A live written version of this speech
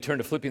Turn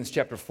to Philippians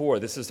chapter 4.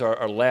 This is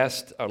our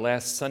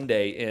last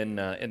Sunday in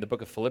the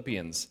book of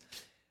Philippians.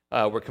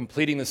 We're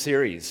completing the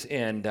series,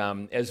 and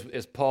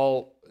as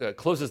Paul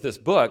closes this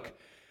book,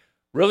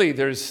 really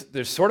there's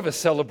sort of a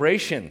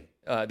celebration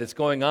that's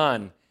going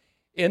on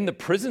in the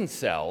prison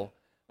cell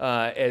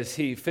as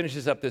he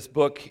finishes up this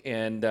book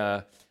and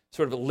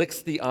sort of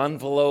licks the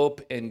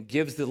envelope and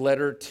gives the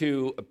letter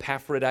to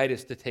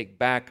Epaphroditus to take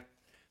back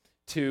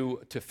to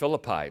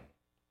Philippi.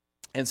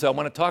 And so I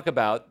want to talk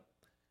about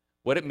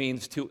what it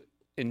means to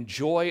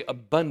enjoy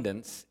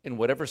abundance in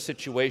whatever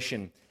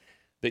situation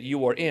that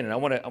you are in. And I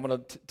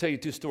want to tell you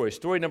two stories.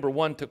 Story number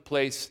one took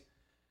place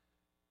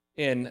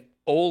in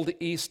Old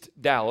East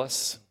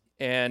Dallas,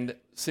 and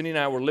Cindy and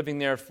I were living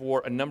there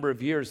for a number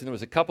of years, and there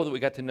was a couple that we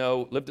got to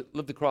know,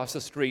 lived across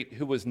the street,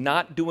 who was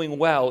not doing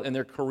well in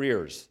their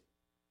careers,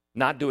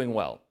 not doing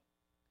well.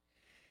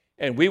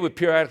 And we would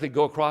periodically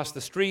go across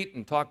the street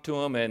and talk to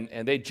them,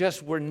 and they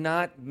just were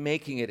not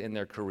making it in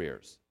their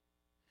careers.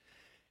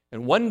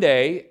 And one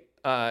day,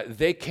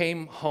 they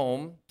came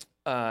home,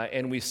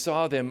 and we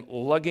saw them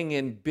lugging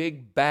in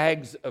big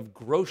bags of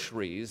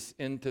groceries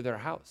into their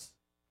house.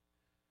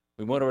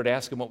 We went over to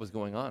ask him what was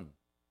going on.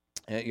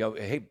 And,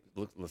 hey,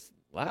 look,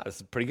 wow, this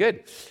is pretty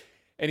good.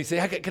 And he said,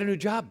 I got a new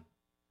job.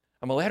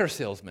 I'm a ladder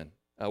salesman,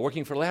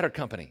 working for a ladder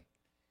company.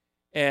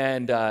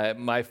 And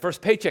my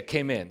first paycheck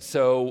came in.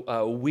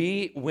 So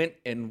we went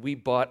and we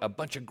bought a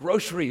bunch of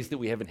groceries that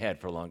we haven't had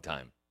for a long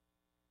time.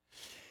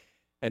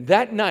 And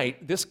that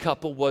night, this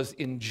couple was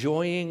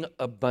enjoying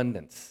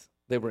abundance.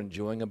 They were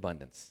enjoying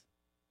abundance.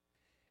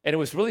 And it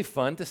was really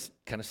fun to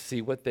kind of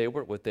see what they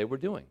were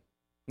doing.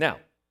 Now,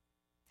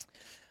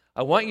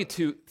 I want you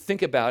to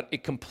think about a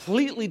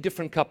completely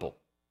different couple.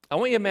 I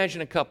want you to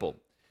imagine a couple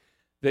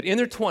that in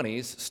their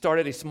 20s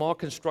started a small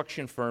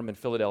construction firm in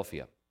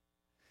Philadelphia.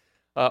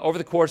 Over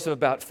the course of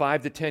about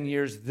 5 to 10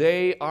 years,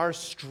 they are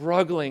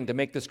struggling to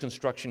make this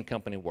construction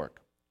company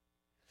work.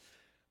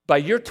 By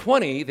year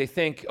 20, they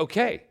think,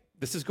 okay,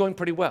 this is going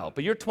pretty well.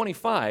 But year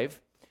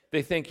 25,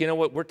 they think, you know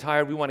what, we're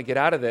tired, we want to get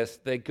out of this.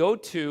 They go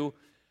to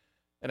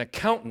an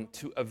accountant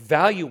to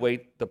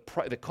evaluate the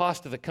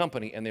cost of the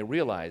company, and they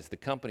realize the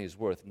company is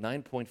worth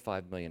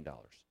 $9.5 million.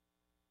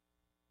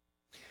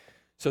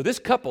 So this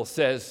couple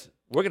says,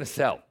 we're going to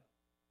sell.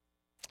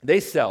 They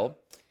sell,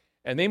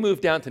 and they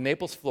move down to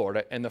Naples,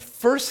 Florida, and the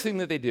first thing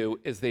that they do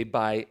is they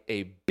buy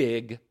a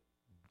big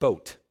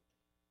boat.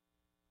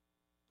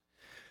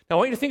 Now, I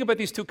want you to think about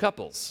these two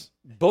couples.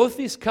 Both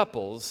these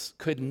couples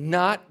could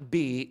not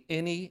be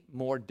any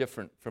more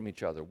different from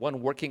each other.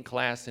 One working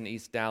class in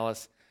East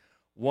Dallas,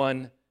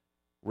 one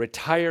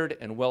retired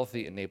and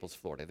wealthy in Naples,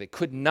 Florida. They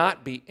could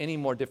not be any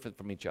more different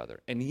from each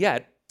other. And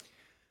yet,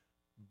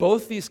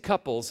 both these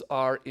couples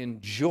are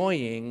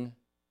enjoying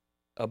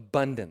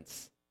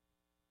abundance.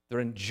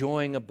 They're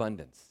enjoying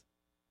abundance.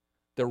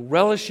 They're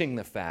relishing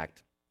the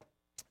fact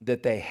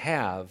that they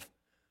have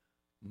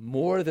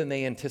more than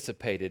they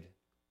anticipated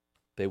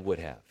they would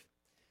have.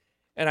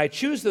 And I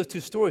choose those two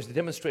stories to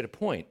demonstrate a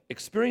point.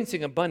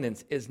 Experiencing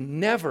abundance is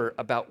never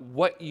about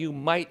what you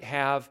might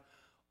have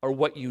or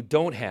what you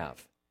don't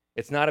have.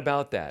 It's not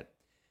about that.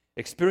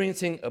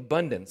 Experiencing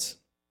abundance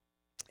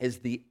is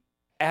the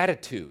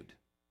attitude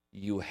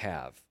you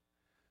have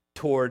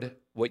toward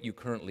what you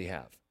currently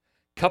have.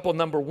 Couple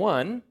number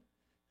one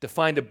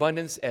defined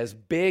abundance as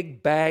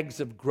big bags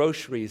of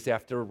groceries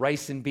after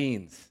rice and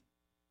beans.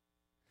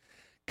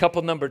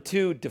 Couple number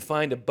two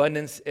defined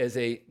abundance as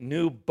a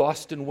new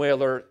Boston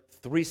Whaler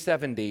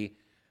 370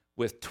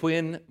 with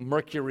twin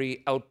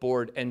Mercury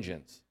outboard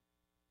engines.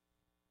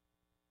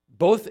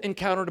 Both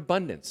encountered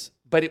abundance,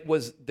 but it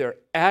was their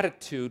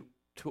attitude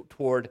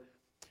toward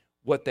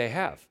what they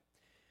have.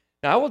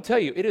 Now, I will tell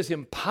you, it is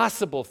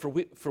impossible for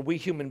we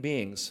human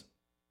beings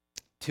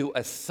to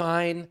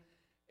assign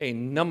a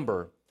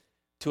number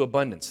to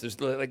abundance. There's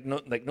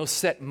no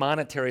set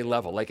monetary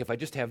level. Like if I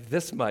just have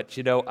this much,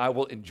 I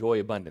will enjoy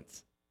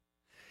abundance.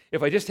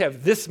 If I just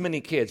have this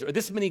many kids or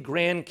this many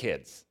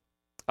grandkids,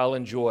 I'll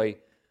enjoy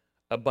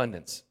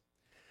abundance.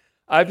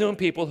 I've known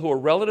people who are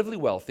relatively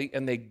wealthy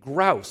and they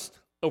groused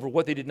over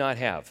what they did not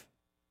have.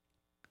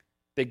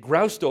 They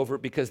groused over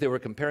it because they were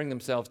comparing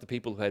themselves to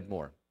people who had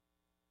more.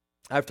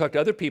 I've talked to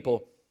other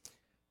people,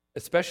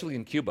 especially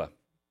in Cuba,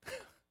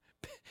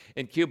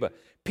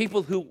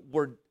 people who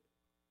were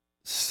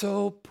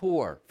so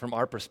poor from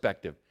our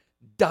perspective,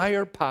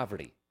 dire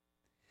poverty,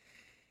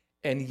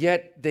 and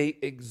yet they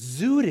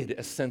exuded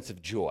a sense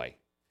of joy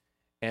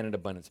and an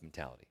abundance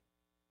mentality.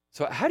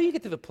 So how do you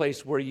get to the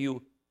place where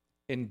you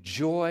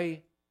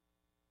enjoy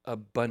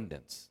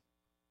abundance?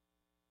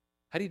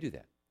 How do you do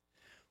that?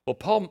 Well,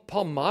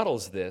 Paul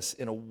models this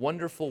in a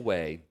wonderful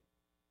way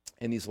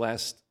in these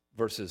last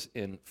verses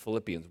in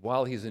Philippians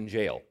while he's in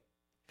jail.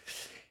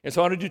 And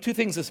so I want to do two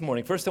things this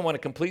morning. First, I want to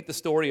complete the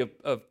story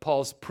of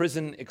Paul's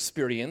prison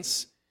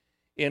experience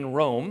in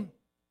Rome.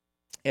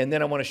 And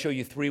then I want to show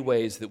you three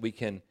ways that we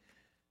can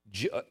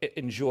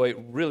enjoy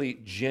really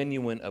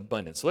genuine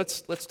abundance. So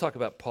let's talk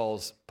about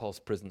Paul's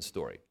prison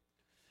story.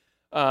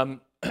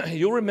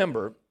 You'll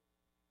remember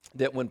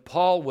that when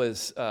Paul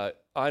was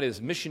on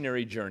his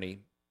missionary journey,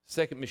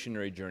 second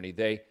missionary journey,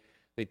 they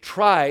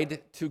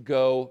tried to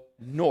go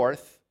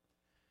north.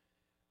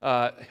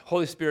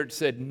 Holy Spirit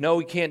said, no,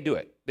 we can't do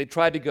it. They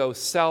tried to go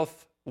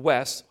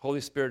southwest.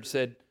 Holy Spirit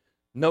said,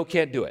 no,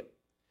 can't do it.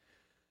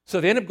 So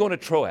they end up going to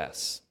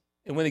Troas.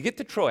 And when they get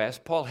to Troas,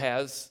 Paul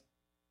has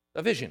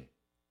a vision.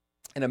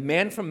 And a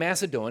man from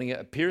Macedonia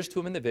appears to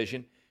him in the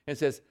vision and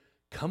says,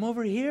 come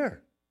over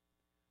here.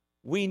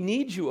 We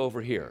need you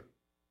over here.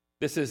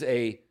 This is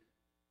a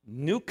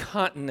new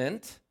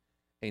continent,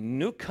 a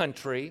new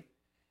country.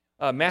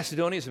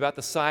 Macedonia is about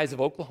the size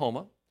of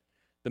Oklahoma.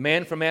 The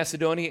man from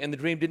Macedonia in the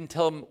dream didn't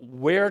tell him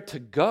where to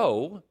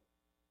go,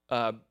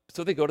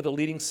 so they go to the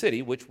leading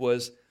city, which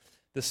was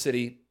the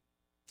city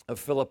of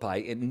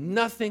Philippi, and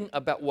nothing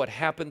about what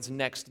happens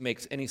next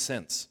makes any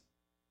sense.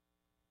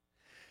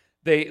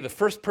 The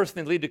first person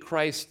they lead to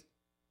Christ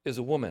is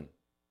a woman.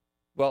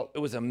 Well, it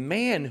was a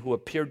man who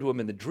appeared to him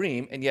in the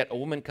dream, and yet a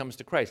woman comes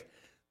to Christ.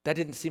 That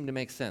didn't seem to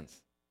make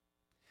sense.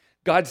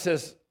 God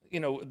says,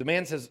 the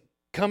man says,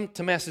 come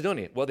to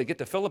Macedonia. Well, they get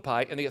to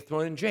Philippi, and they get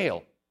thrown in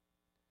jail.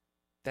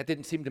 That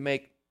didn't seem to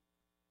make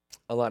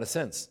a lot of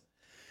sense.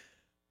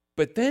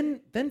 But then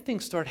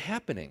things start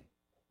happening.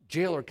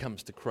 Jailer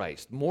comes to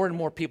Christ. More and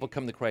more people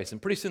come to Christ.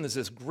 And pretty soon there's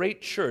this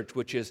great church,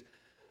 which is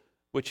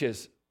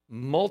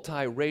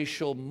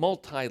multiracial,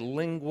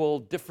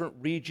 multilingual, different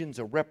regions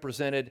are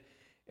represented,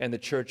 and the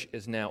church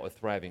is now a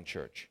thriving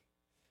church.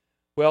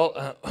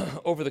 Well,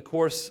 over the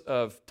course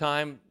of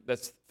time,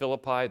 that's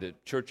Philippi, the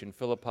church in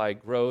Philippi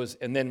grows,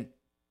 and then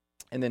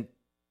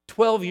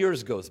 12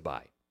 years goes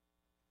by.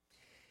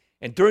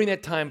 And during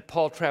that time,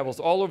 Paul travels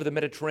all over the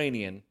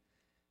Mediterranean,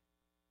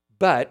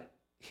 but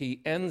he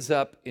ends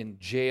up in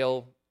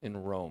jail in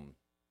Rome.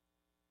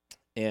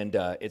 And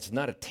it's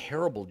not a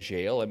terrible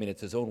jail. I mean,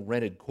 it's his own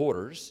rented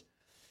quarters.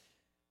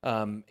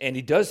 And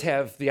he does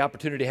have the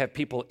opportunity to have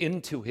people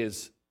into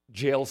his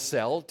jail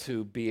cell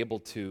to be able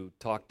to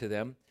talk to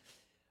them.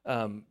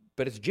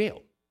 But it's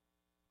jail.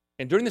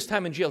 And during this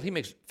time in jail, he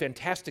makes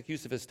fantastic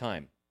use of his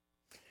time.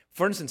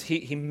 For instance,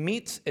 he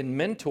meets and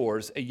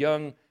mentors a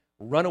young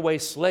runaway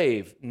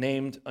slave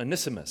named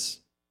Onesimus.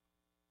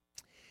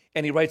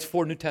 And he writes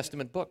 4 New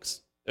Testament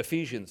books,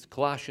 Ephesians,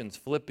 Colossians,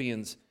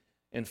 Philippians,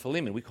 and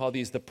Philemon. We call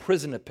these the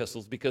prison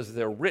epistles because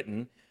they're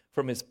written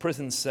from his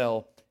prison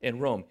cell in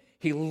Rome.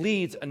 He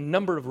leads a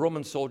number of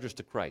Roman soldiers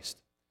to Christ.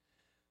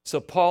 So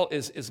Paul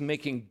is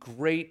making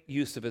great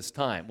use of his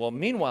time. Well,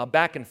 meanwhile,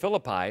 back in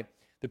Philippi,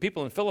 the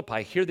people in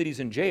Philippi hear that he's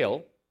in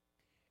jail,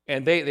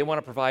 and they want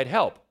to provide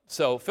help.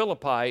 So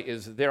Philippi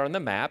is there on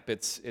the map.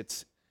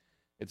 It's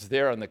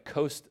there on the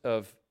coast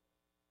of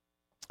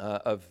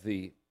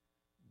the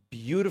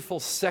beautiful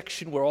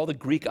section where all the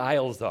Greek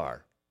isles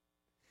are.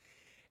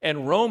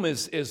 And Rome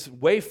is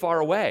way far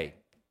away.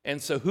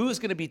 And so who's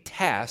going to be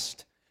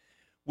tasked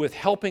with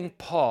helping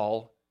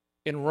Paul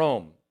in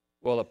Rome?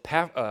 Well,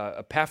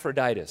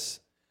 Epaphroditus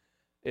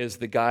is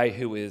the guy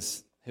who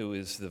is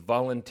the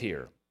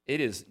volunteer. It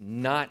is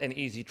not an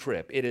easy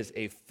trip. It is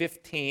a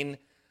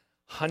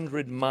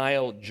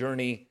 1,500-mile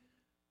journey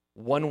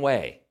one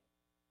way.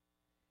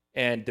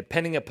 And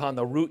depending upon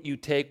the route you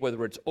take,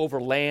 whether it's over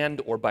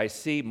land or by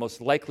sea, most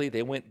likely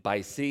they went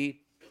by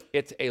sea.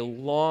 It's a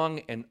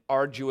long and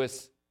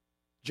arduous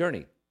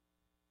journey.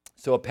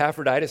 So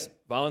Epaphroditus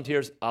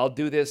volunteers, I'll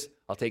do this.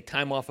 I'll take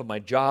time off of my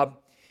job.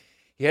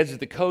 He heads to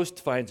the coast,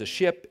 finds a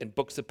ship, and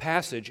books a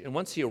passage. And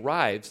once he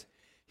arrives,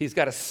 he's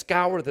got to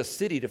scour the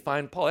city to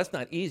find Paul. That's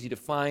not easy to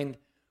find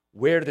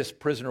where this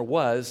prisoner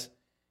was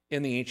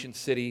in the ancient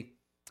city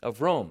of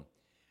Rome.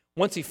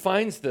 Once he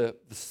finds the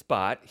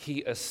spot,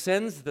 he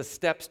ascends the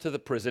steps to the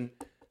prison,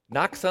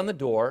 knocks on the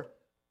door.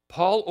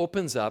 Paul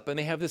opens up, and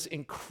they have this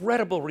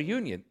incredible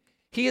reunion.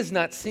 He has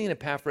not seen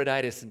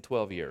Epaphroditus in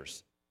 12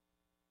 years.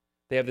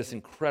 They have this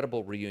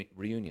incredible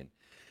reunion.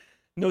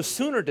 No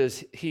sooner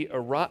does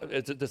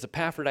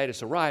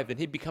Epaphroditus arrive than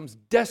he becomes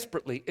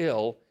desperately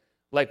ill.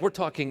 Like, we're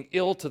talking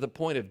ill to the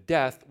point of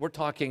death. We're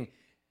talking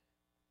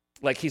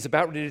like he's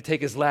about ready to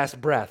take his last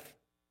breath.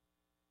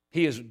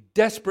 He is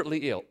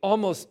desperately ill,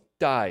 almost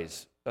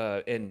dies.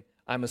 And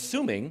I'm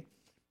assuming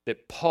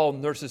that Paul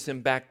nurses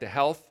him back to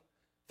health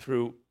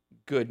through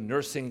good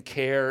nursing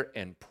care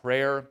and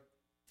prayer.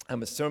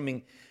 I'm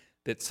assuming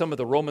that some of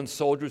the Roman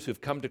soldiers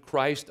who've come to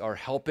Christ are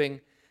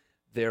helping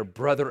their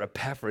brother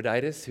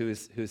Epaphroditus,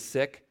 who's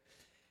sick.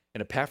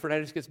 And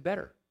Epaphroditus gets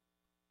better.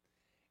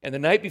 And the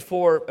night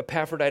before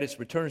Epaphroditus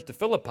returns to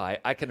Philippi,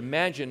 I can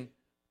imagine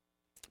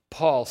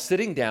Paul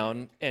sitting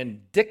down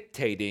and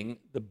dictating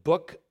the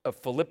book of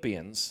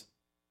Philippians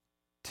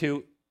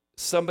to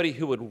somebody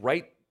who would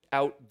write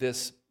out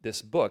this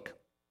book.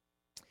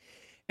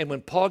 And when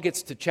Paul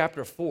gets to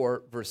chapter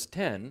 4, verse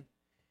 10,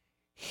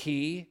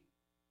 he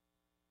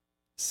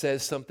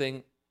says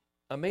something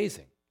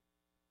amazing.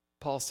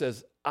 Paul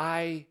says,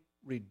 I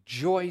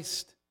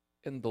rejoiced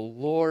in the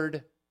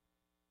Lord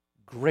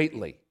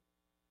greatly.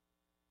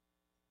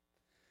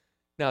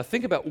 Now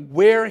think about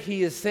where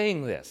he is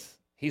saying this.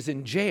 He's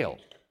in jail.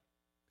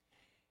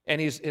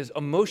 And his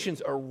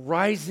emotions are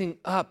rising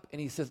up.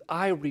 And he says,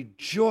 I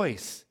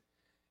rejoice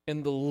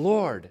in the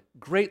Lord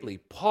greatly.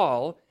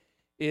 Paul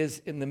is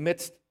in the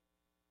midst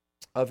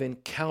of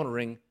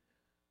encountering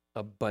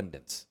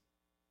abundance.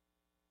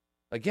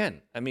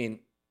 Again, I mean,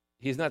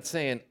 he's not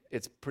saying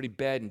it's pretty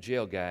bad in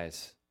jail,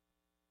 guys.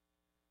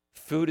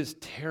 Food is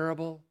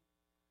terrible.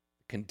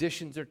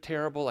 Conditions are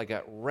terrible. I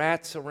got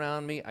rats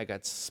around me. I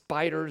got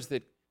spiders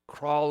that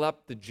crawl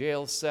up the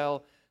jail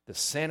cell. The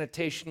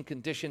sanitation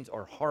conditions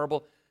are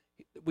horrible.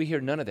 We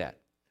hear none of that.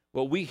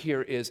 What we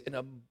hear is an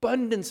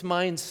abundance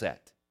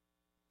mindset,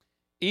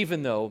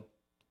 even though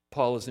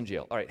Paul is in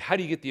jail. All right, how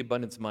do you get the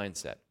abundance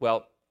mindset?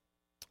 Well,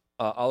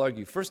 I'll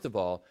argue, first of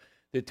all,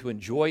 that to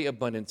enjoy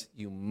abundance,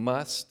 you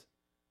must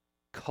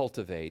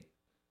cultivate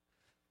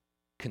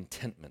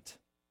contentment.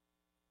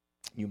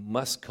 You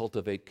must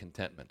cultivate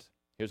contentment.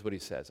 Here's what he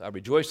says. I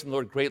rejoice in the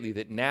Lord greatly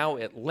that now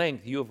at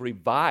length you have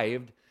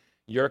revived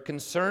your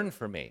concern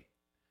for me.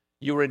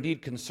 You were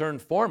indeed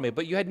concerned for me,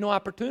 but you had no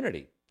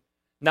opportunity.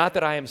 Not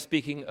that I am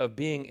speaking of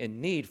being in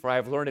need, for I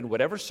have learned in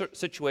whatever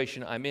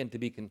situation I'm in to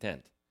be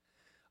content.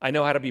 I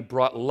know how to be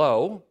brought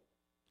low.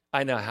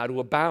 I know how to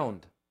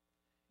abound.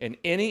 In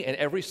any and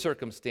every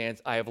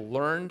circumstance, I have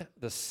learned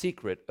the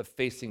secret of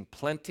facing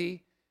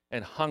plenty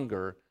and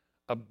hunger,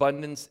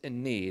 abundance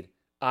and need.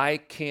 I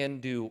can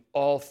do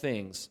all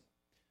things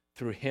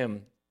through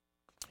him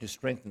who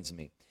strengthens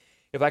me.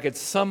 If I could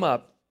sum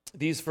up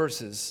these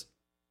verses,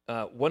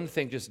 one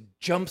thing just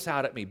jumps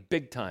out at me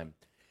big time.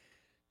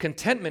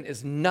 Contentment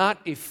is not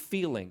a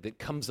feeling that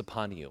comes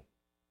upon you.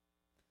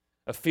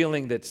 A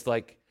feeling that's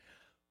like,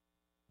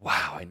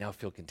 wow, I now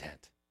feel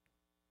content.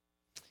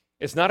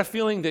 It's not a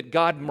feeling that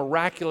God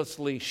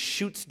miraculously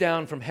shoots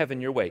down from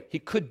heaven your way. He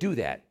could do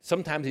that.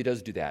 Sometimes he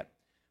does do that.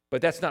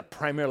 But that's not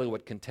primarily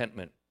what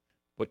contentment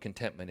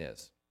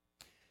is.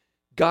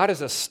 God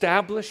has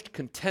established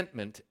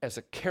contentment as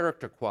a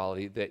character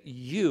quality that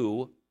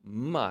you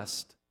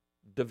must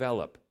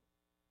develop.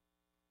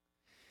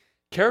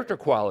 Character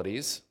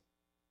qualities,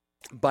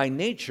 by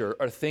nature,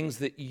 are things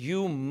that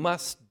you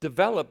must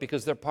develop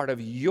because they're part of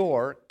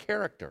your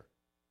character.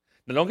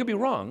 Now, don't get me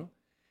wrong.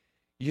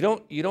 You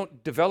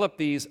don't develop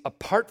these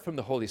apart from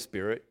the Holy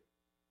Spirit.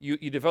 You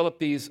develop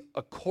these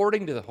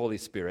according to the Holy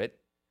Spirit.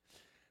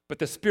 But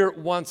the Spirit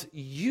wants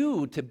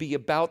you to be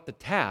about the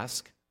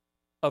task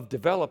of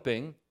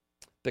developing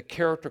the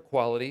character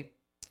quality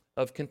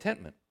of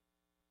contentment.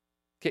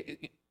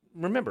 Okay,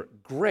 remember,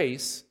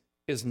 grace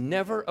is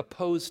never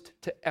opposed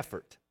to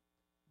effort.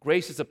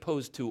 Grace is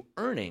opposed to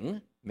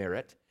earning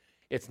merit.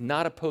 It's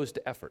not opposed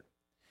to effort.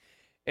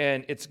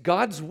 And it's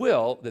God's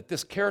will that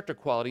this character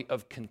quality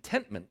of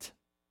contentment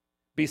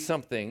be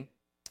something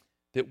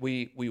that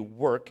we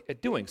work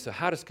at doing. So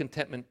how does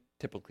contentment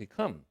typically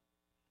come?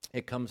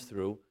 It comes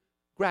through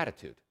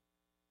gratitude.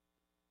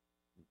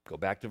 Go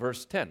back to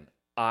verse 10.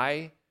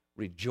 I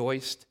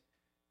rejoiced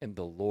in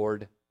the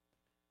Lord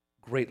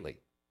greatly.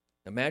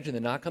 Imagine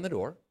the knock on the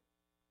door.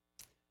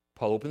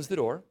 Paul opens the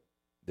door.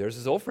 There's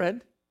his old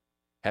friend.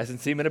 Hasn't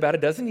seen him in about a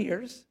dozen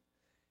years.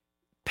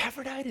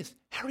 Epaphroditus,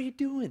 how are you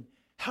doing?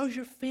 How's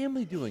your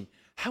family doing?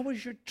 How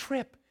was your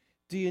trip?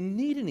 Do you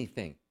need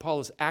anything? Paul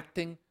is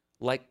acting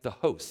like the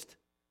host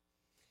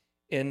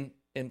in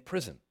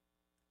prison.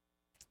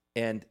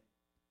 And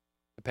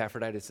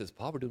Epaphroditus says,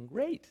 Paul, we're doing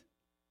great.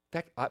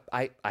 In fact,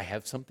 I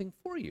have something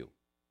for you.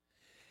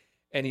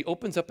 And he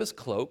opens up his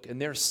cloak, and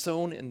there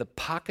sewn in the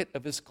pocket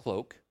of his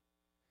cloak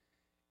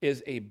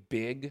is a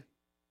big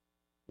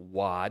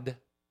wad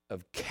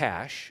of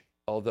cash,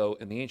 although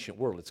in the ancient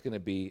world it's going to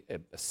be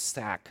a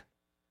sack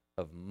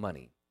of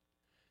money.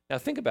 Now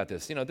think about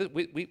this. You know,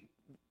 we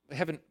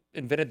haven't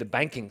invented the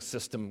banking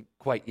system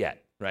quite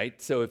yet, right?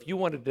 So if you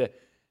wanted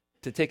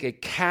to take a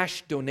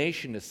cash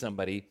donation to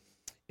somebody,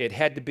 it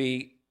had to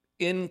be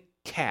in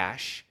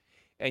cash,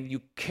 and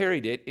you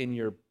carried it in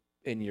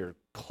your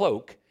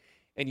cloak,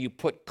 and you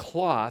put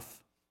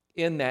cloth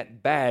in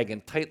that bag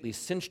and tightly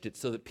cinched it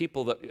so that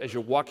people, that as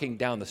you're walking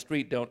down the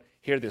street, don't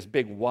hear this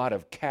big wad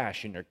of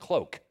cash in your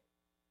cloak.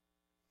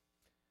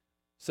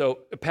 So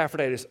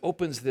Epaphroditus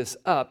opens this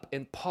up,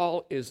 and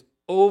Paul is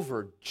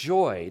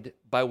overjoyed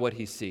by what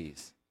he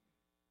sees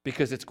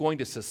because it's going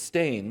to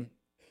sustain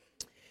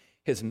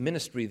his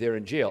ministry there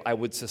in jail. I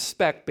would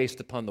suspect, based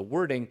upon the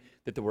wording,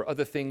 that there were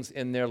other things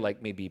in there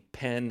like maybe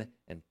pen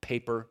and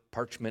paper,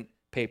 parchment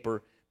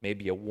paper,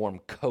 maybe a warm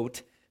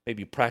coat,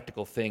 maybe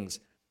practical things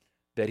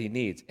that he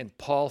needs. And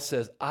Paul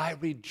says, I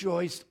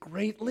rejoiced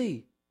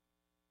greatly.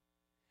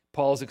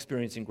 Paul is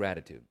experiencing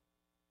gratitude.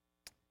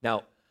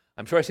 Now,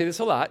 I'm sure I say this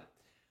a lot,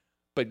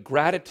 but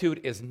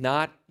gratitude is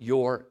not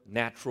your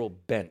natural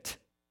bent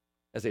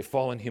as a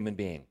fallen human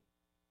being.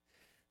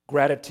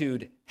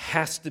 Gratitude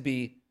has to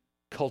be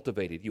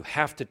cultivated. You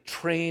have to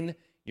train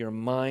your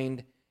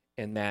mind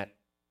in that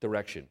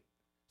direction.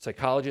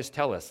 Psychologists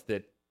tell us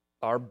that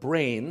our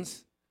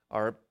brains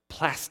are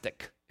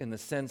plastic in the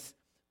sense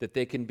that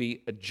they can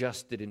be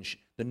adjusted and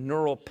the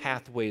neural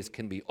pathways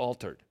can be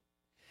altered.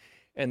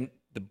 And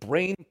the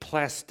brain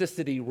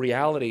plasticity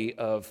reality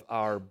of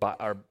our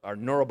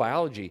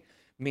neurobiology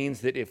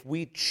means that if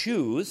we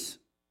choose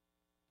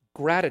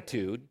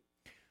gratitude,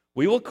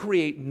 we will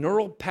create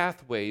neural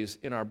pathways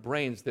in our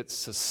brains that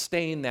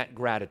sustain that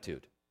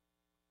gratitude.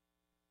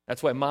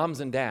 That's why moms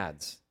and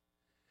dads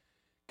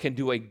can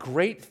do a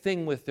great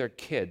thing with their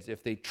kids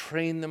if they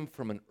train them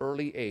from an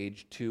early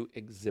age to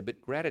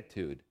exhibit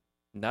gratitude.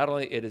 Not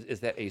only is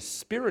that a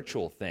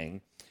spiritual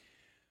thing,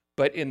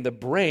 but in the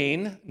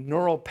brain,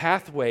 neural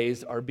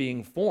pathways are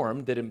being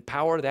formed that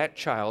empower that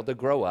child to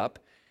grow up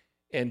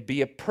and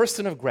be a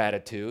person of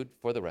gratitude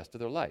for the rest of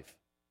their life.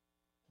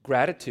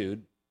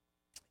 Gratitude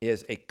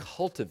is a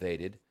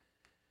cultivated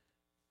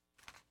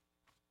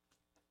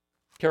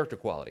character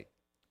quality.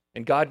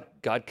 And God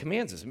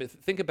commands us. I mean,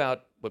 think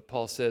about what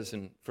Paul says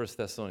in 1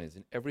 Thessalonians,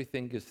 in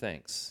everything give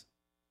thanks.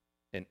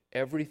 In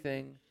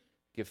everything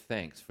give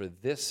thanks, for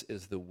this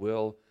is the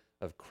will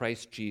of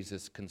Christ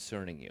Jesus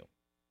concerning you.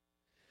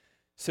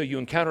 So you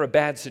encounter a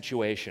bad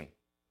situation.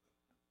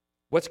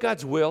 What's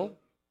God's will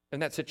in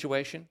that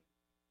situation?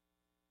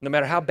 No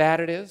matter how bad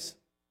it is?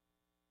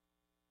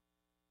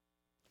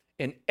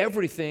 In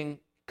everything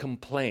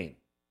complain,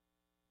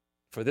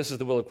 for this is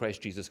the will of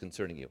Christ Jesus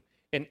concerning you.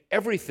 In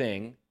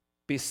everything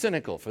be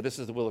cynical, for this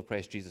is the will of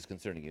Christ Jesus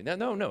concerning you. Now,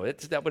 no,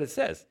 it's not what it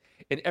says.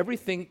 In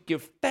everything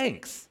give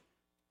thanks,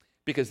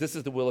 because this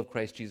is the will of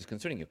Christ Jesus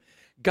concerning you.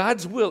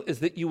 God's will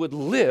is that you would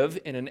live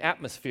in an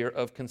atmosphere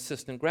of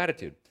consistent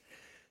gratitude.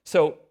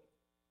 So,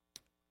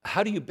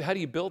 how do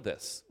you build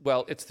this?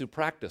 Well, it's through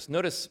practice.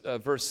 Notice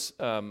verse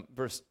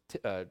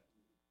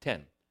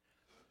 10.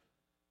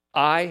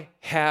 I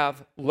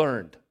have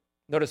learned.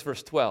 Notice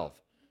verse 12.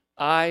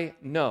 I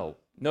know.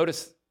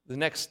 Notice the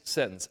next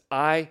sentence.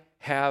 I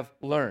have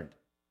learned.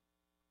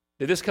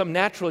 Did this come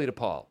naturally to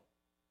Paul?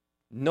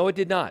 No, it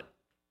did not.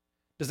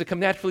 Does it come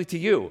naturally to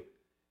you?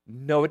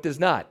 No, it does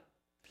not.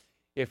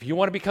 If you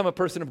want to become a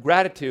person of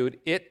gratitude,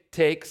 it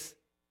takes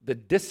the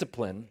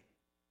discipline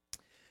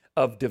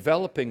of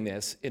developing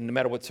this in no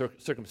matter what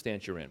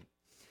circumstance you're in.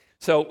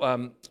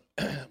 So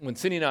when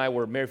Cindy and I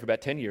were married for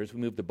about 10 years, we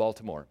moved to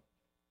Baltimore.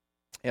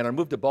 And our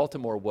move to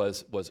Baltimore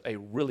was a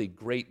really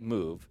great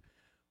move,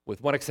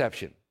 with one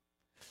exception.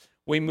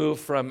 We moved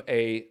from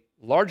a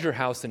larger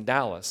house in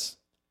Dallas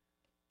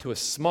to a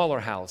smaller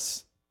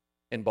house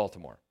in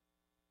Baltimore.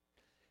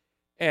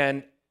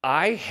 And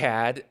I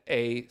had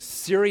a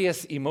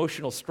serious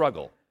emotional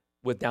struggle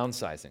with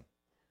downsizing.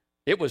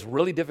 It was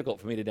really difficult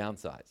for me to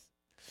downsize.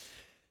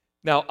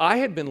 Now, I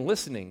had been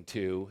listening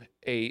to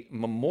a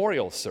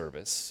memorial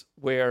service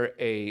where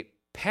a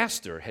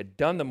pastor had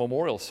done the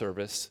memorial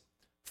service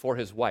for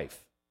his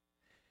wife.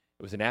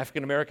 It was an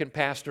African-American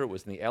pastor. It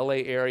was in the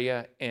LA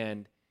area.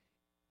 And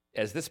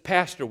as this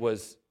pastor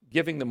was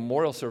giving the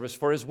memorial service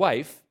for his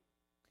wife,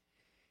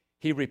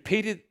 he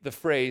repeated the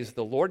phrase,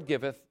 the Lord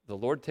giveth, the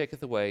Lord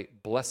taketh away,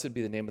 blessed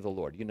be the name of the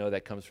Lord. You know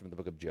that comes from the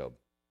book of Job.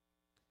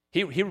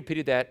 He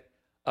repeated that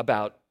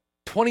about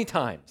 20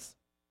 times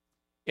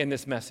in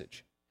this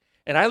message.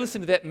 And I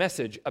listened to that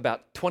message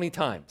about 20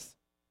 times.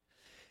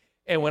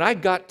 And when I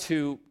got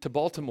to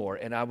Baltimore,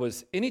 and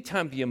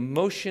anytime the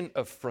emotion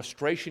of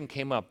frustration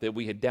came up that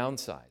we had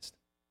downsized,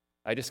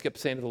 I just kept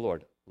saying to the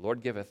Lord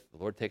giveth, the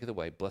Lord taketh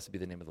away, blessed be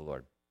the name of the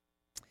Lord.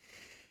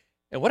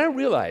 And what I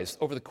realized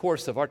over the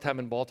course of our time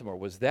in Baltimore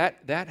was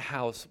that that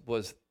house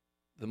was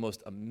the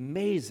most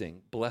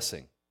amazing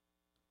blessing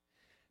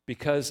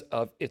because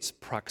of its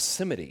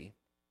proximity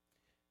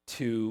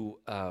to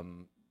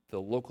the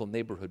local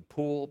neighborhood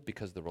pool,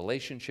 because of the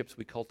relationships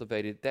we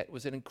cultivated. That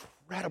was an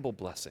incredible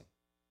blessing.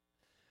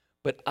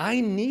 But I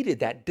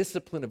needed that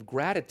discipline of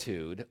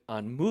gratitude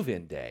on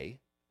move-in day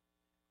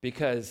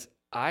because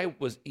I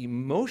was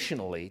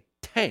emotionally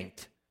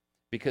tanked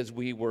because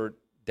we were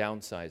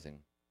downsizing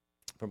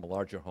from a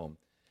larger home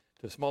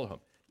to a smaller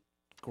home.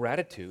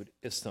 Gratitude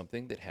is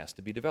something that has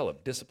to be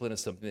developed. Discipline is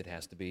something that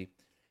has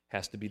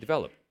to be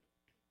developed.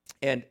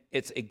 And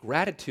it's a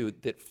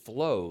gratitude that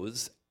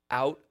flows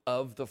out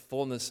of the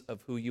fullness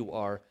of who you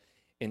are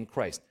in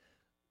Christ.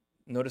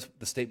 Notice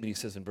the statement he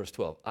says in verse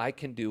 12, I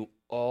can do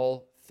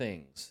all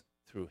things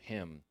through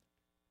him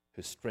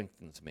who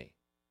strengthens me.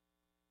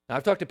 Now,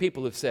 I've talked to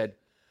people who've said,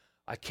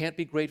 I can't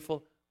be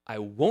grateful, I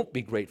won't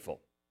be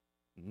grateful,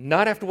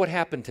 not after what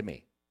happened to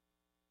me.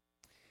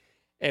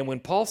 And when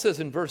Paul says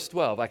in verse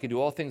 12, I can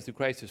do all things through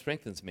Christ who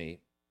strengthens me,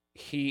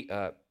 he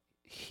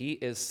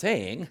is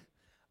saying,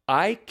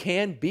 I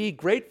can be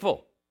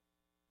grateful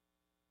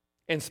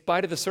in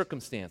spite of the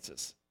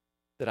circumstances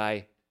that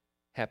I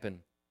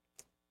happen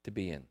to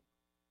be in.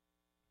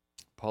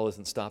 Paul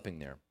isn't stopping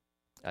there.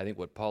 I think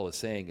what Paul is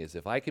saying is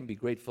if I can be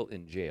grateful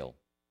in jail,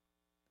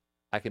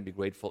 I can be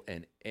grateful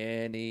in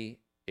any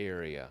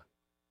area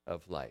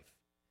of life.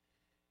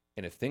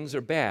 And if things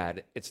are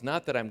bad, it's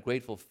not that I'm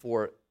grateful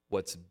for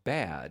what's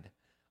bad.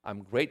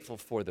 I'm grateful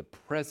for the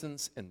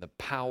presence and the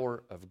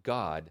power of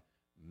God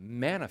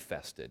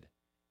manifested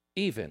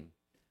even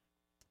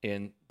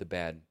in the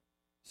bad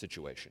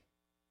situation.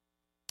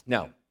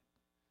 Now,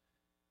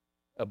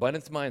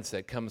 abundance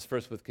mindset comes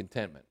first with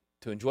contentment.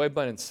 To enjoy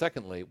abundance,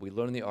 secondly, we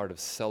learn the art of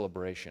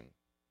celebration.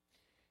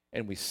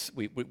 And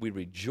we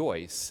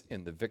rejoice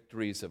in the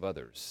victories of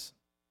others.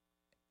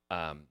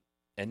 And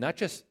And not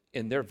just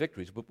in their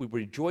victories, but we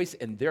rejoice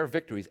in their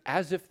victories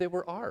as if they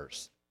were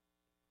ours.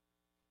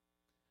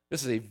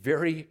 This is a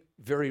very,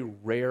 very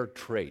rare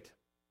trait.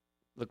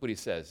 Look what he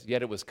says.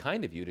 Yet it was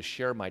kind of you to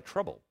share my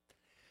trouble.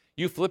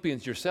 You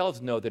Philippians yourselves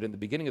know that in the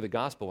beginning of the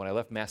gospel, when I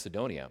left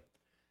Macedonia,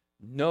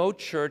 no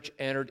church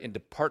entered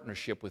into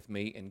partnership with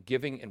me in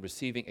giving and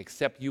receiving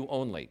except you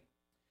only.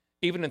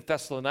 Even in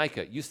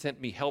Thessalonica, you sent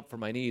me help for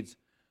my needs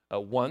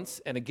once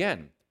and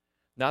again.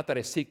 Not that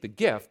I seek the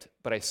gift,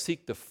 but I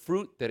seek the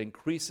fruit that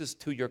increases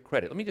to your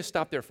credit. Let me just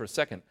stop there for a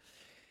second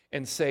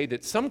and say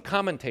that some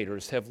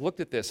commentators have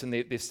looked at this and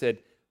they said,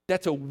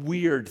 that's a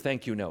weird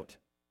thank you note.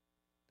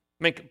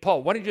 I mean,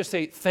 Paul, why don't you just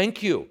say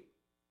thank you?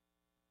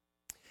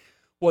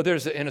 Well,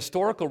 there's an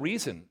historical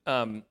reason.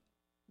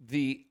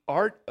 The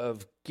art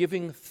of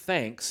giving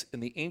thanks in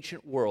the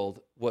ancient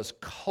world was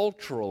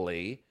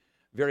culturally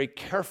very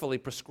carefully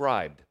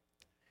prescribed.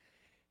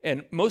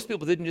 And most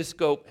people didn't just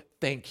go,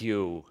 thank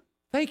you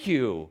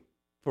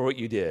for what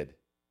you did.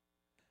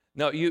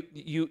 No,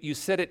 you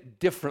said it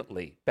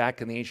differently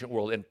back in the ancient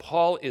world, and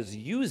Paul is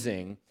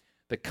using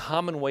the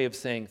common way of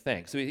saying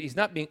thanks. So he's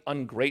not being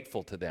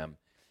ungrateful to them.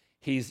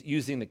 He's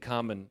using the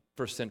common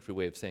first century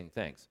way of saying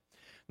thanks.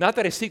 Not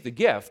that I seek the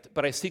gift,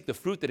 but I seek the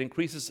fruit that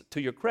increases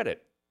to your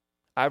credit.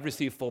 I've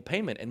received full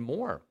payment and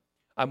more.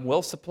 I'm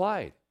well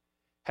supplied,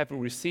 having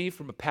received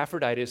from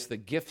Epaphroditus the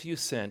gift you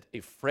sent,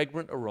 a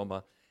fragrant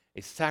aroma,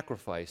 a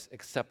sacrifice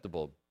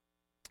acceptable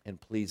and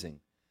pleasing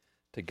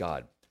to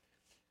God.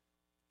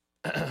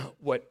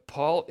 What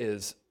Paul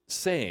is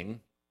saying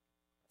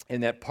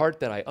in that part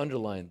that I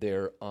underlined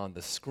there on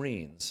the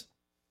screens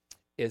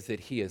is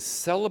that he is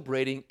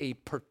celebrating a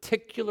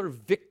particular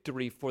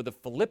victory for the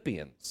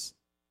Philippians.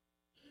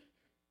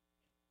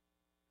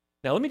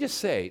 Now, let me just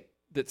say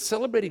that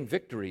celebrating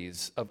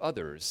victories of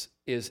others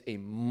is a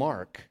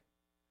mark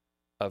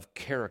of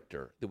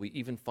character that we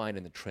even find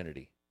in the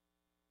Trinity.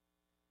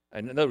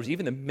 And in other words,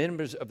 even the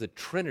members of the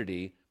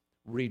Trinity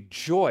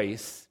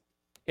rejoice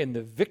in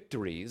the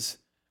victories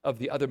of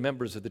the other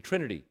members of the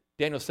Trinity.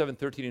 Daniel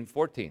 7:13 and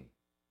 14.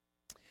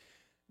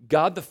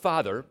 God the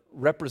Father,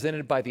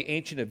 represented by the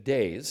Ancient of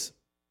Days,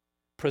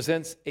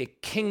 presents a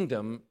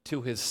kingdom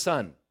to his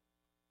Son.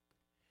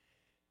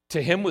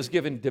 To him was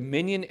given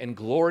dominion and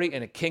glory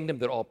and a kingdom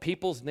that all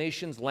peoples,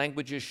 nations,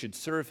 languages should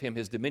serve him.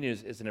 His dominion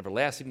is an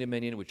everlasting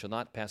dominion which shall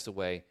not pass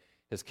away.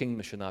 His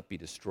kingdom shall not be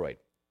destroyed.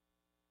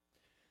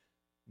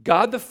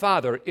 God the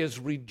Father is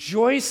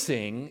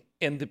rejoicing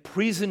in the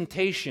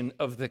presentation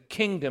of the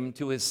kingdom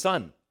to his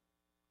Son.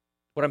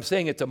 What I'm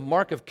saying, it's a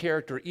mark of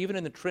character, even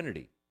in the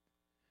Trinity,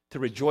 to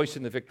rejoice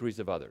in the victories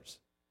of others.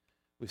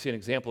 We see an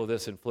example of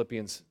this in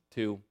Philippians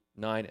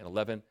 2:9 and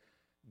 11.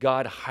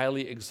 God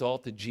highly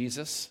exalted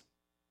Jesus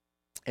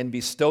and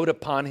bestowed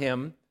upon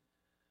him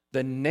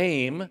the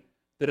name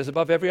that is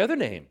above every other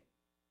name.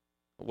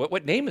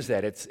 What name is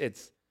that?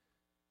 It's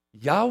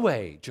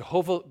Yahweh,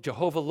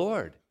 Jehovah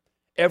Lord.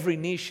 Every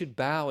knee should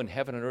bow in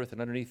heaven and earth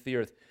and underneath the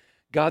earth.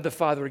 God the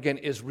Father, again,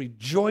 is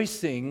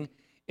rejoicing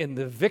in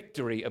the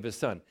victory of his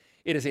Son.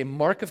 It is a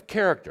mark of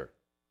character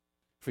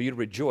for you to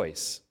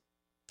rejoice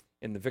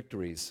in the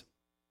victories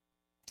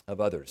of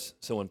others.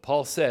 So when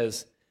Paul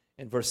says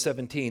in verse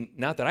 17,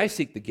 not that I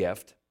seek the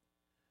gift,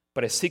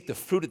 but I seek the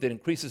fruit that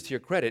increases to your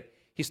credit,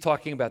 he's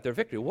talking about their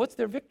victory. What's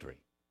their victory?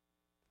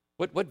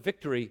 What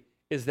victory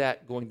is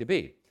that going to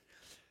be?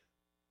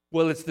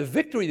 Well, it's the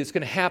victory that's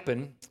going to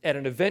happen at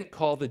an event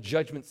called the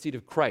Judgment Seat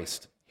of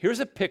Christ. Here's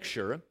a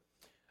picture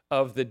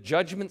of the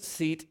judgment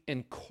seat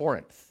in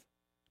Corinth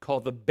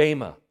called the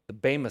Bema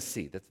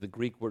seat. That's the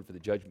Greek word for the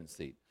judgment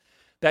seat.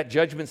 That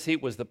judgment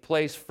seat was the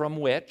place from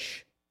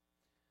which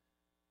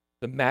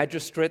the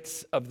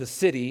magistrates of the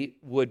city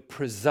would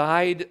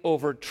preside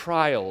over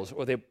trials,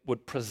 or they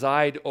would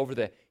preside over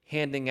the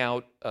handing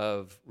out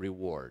of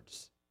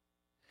rewards.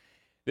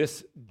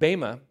 This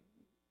Bema,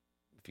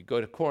 if you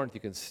go to Corinth,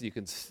 you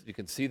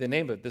can see the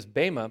name of it. This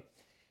Bema,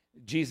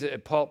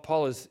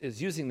 Paul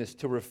is using this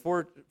to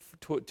refer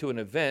to an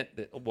event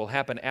that will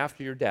happen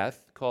after your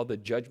death called the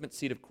Judgment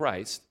Seat of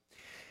Christ,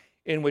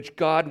 in which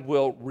God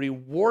will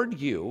reward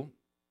you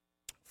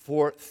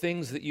for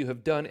things that you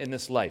have done in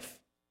this life.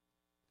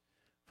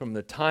 From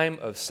the time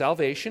of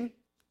salvation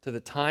to the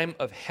time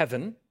of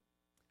heaven,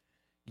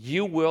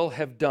 you will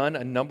have done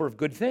a number of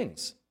good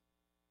things.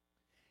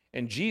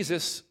 And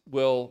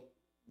you'll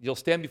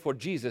stand before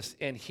Jesus,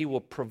 and he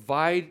will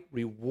provide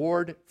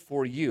reward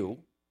for you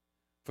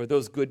for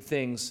those good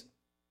things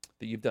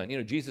that you've done. You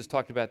know, Jesus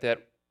talked about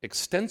that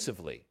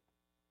extensively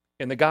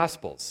in the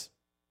Gospels,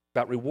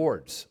 about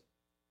rewards.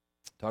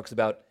 Talks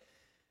about,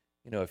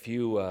 if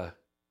you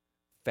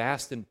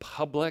fast in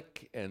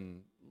public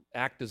and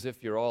act as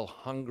if you're all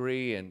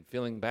hungry and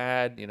feeling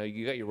bad,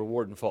 you got your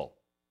reward in full.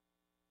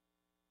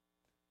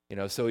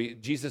 So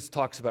Jesus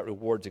talks about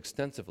rewards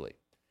extensively.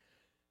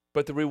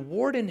 But the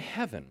reward in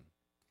heaven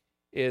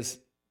is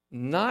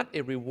not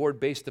a reward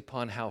based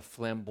upon how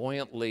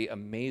flamboyantly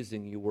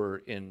amazing you were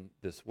in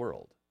this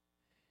world.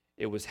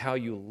 It was how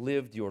you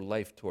lived your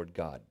life toward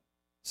God.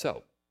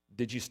 So,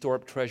 did you store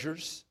up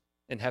treasures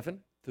in heaven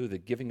through the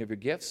giving of your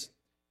gifts?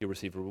 You'll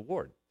receive a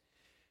reward.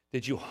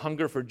 Did you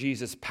hunger for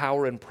Jesus'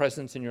 power and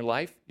presence in your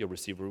life? You'll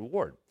receive a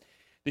reward.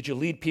 Did you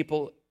lead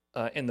people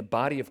in the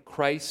body of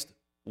Christ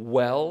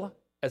well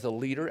as a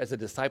leader, as a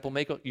disciple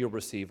maker? You'll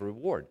receive a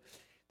reward.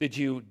 Did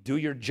you do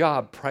your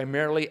job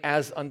primarily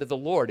as unto the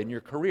Lord in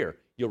your career?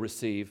 You'll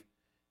receive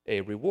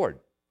a reward.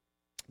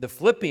 The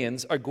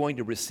Philippians are going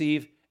to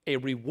receive a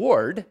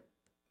reward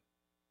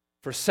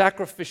for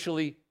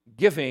sacrificially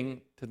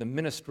giving to the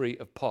ministry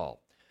of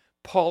Paul.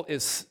 Paul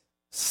is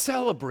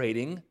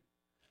celebrating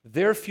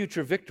their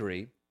future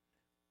victory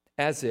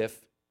as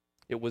if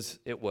it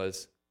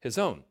was his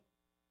own.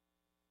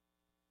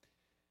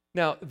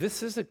 Now,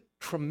 this is a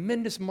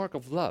tremendous mark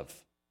of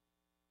love.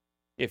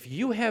 If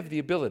you have the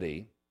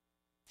ability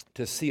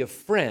to see a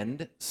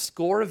friend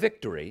score a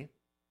victory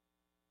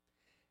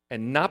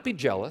and not be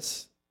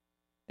jealous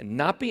and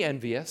not be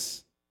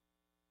envious,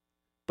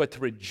 but to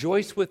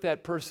rejoice with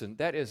that person,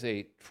 that is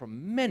a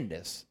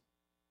tremendous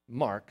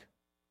mark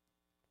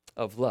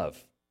of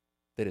love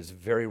that is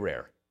very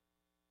rare.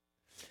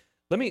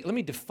 Let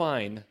me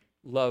define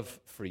love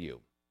for you.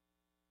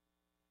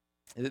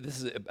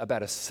 This is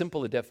about as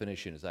simple a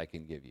definition as I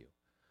can give you.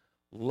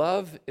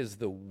 Love is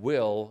the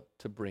will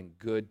to bring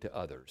good to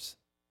others.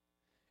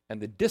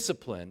 And the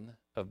discipline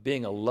of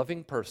being a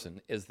loving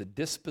person is the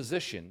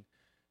disposition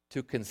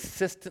to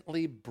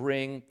consistently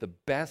bring the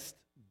best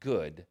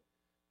good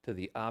to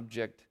the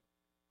object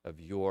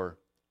of your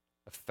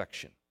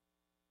affection.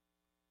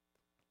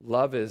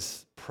 Love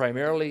is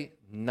primarily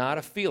not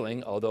a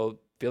feeling, although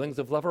feelings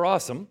of love are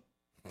awesome.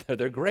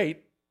 They're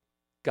great.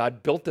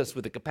 God built us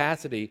with the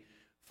capacity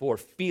for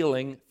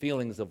feeling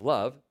feelings of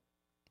love.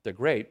 They're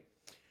great.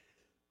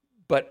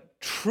 But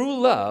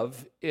true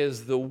love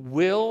is the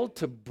will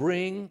to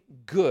bring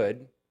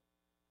good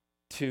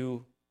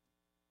to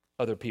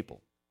other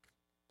people.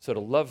 So to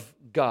love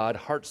God,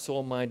 heart,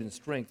 soul, mind, and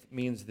strength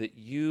means that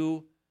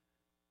you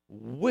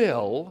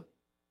will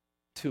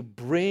to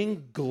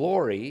bring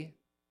glory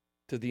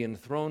to the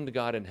enthroned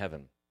God in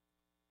heaven.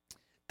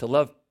 To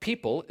love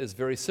people is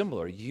very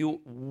similar.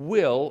 You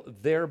will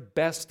their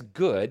best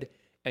good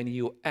and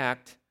you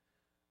act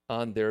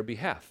on their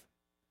behalf.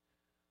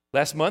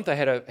 Last month, I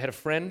had a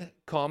friend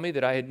call me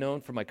that I had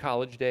known from my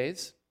college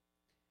days,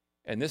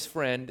 and this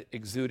friend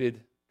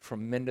exuded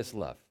tremendous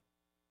love.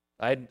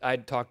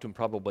 I'd talked to him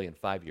probably in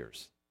 5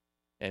 years,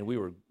 and we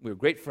were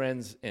great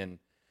friends in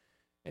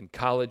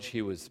college.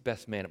 He was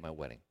best man at my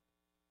wedding.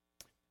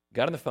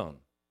 Got on the phone,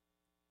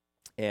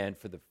 and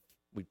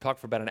we talked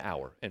for about an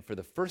hour, and for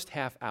the first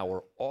half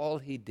hour, all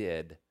he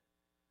did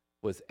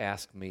was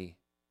ask me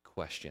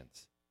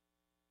questions.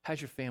 How's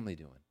your family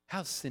doing?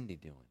 How's Cindy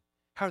doing?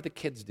 How are the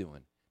kids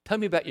doing? Tell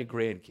me about your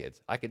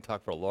grandkids. I can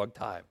talk for a long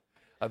time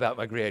about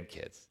my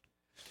grandkids.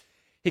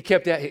 He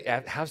kept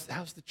asking,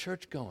 how's the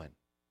church going?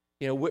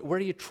 You know, where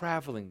are you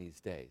traveling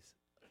these days?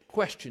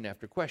 Question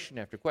after question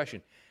after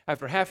question.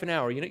 After half an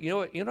hour, you know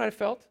what I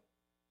felt?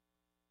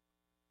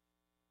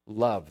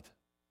 Loved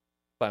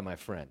by my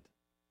friend.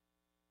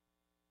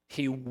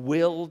 He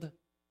willed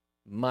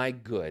my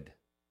good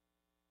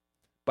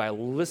by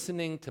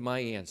listening to my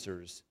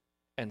answers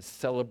and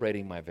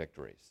celebrating my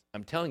victories.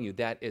 I'm telling you,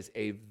 that is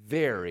a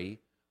very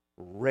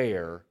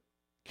rare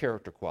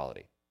character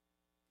quality.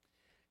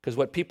 Because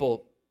what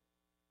people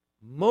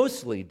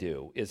mostly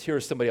do is hear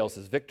somebody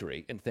else's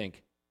victory and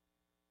think,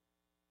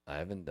 I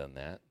haven't done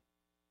that.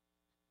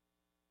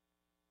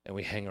 And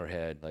we hang our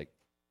head like,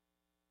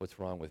 what's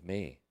wrong with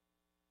me?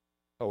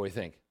 Or we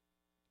think,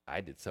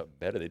 I did something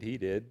better than he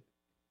did.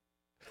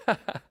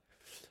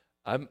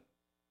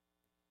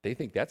 They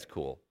think that's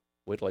cool.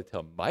 Wait till I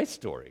tell my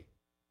story.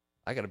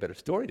 I got a better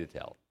story to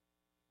tell.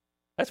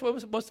 That's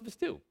what most of us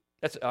do.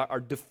 That's our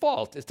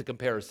default is to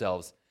compare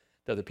ourselves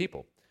to other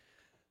people.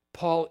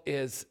 Paul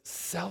is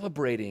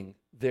celebrating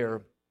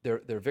their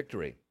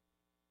victory.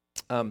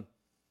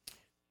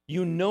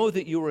 You know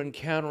that you are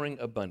encountering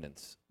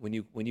abundance when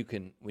you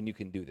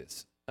can do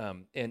this.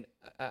 And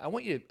I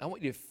want you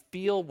to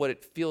feel what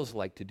it feels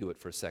like to do it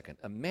for a second.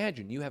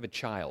 Imagine you have a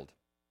child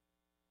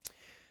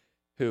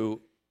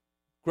who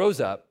grows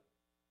up,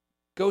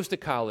 goes to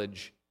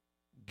college,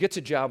 gets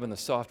a job in the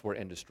software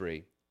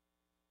industry,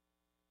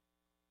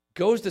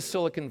 goes to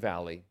Silicon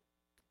Valley,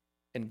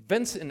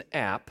 invents an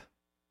app,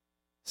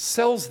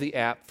 sells the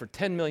app for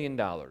 $10 million,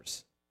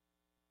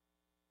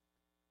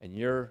 and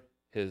you're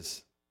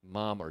his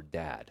mom or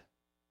dad.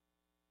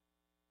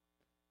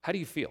 How do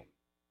you feel?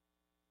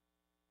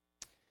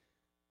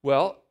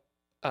 Well,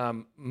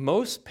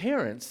 most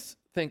parents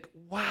think,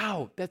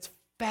 wow, that's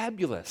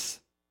fabulous.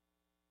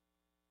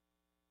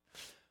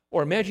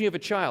 Or imagine you have a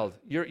child.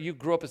 You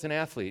grew up as an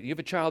athlete. You have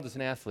a child as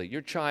an athlete.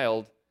 Your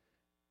child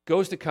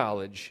goes to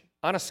college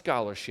on a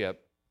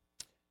scholarship,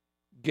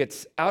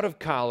 gets out of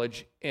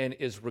college, and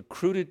is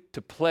recruited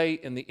to play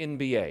in the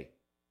NBA.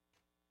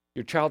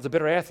 Your child's a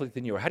better athlete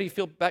than you are. How do you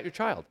feel about your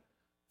child?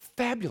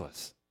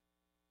 Fabulous.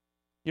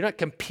 You're not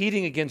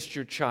competing against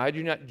your child.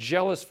 You're not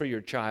jealous for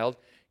your child.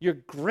 You're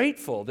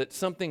grateful that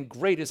something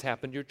great has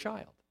happened to your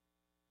child.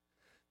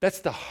 That's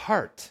the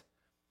heart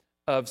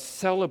of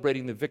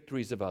celebrating the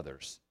victories of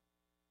others.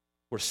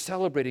 We're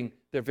celebrating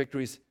their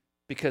victories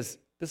because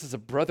this is a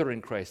brother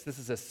in Christ. This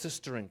is a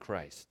sister in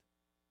Christ.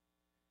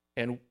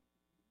 And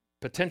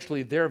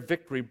potentially their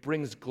victory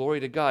brings glory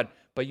to God.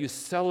 By you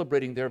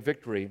celebrating their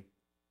victory,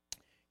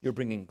 you're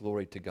bringing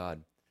glory to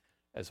God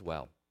as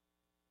well.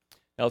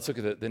 Now let's look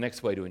at the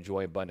next way to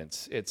enjoy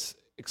abundance. It's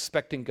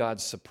expecting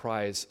God's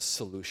surprise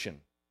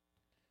solution.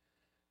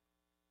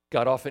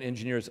 God often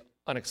engineers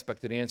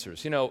unexpected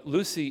answers. You know,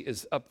 Lucy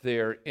is up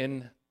there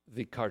in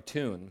the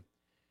cartoon,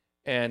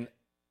 and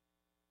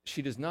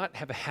she does not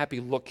have a happy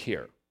look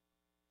here.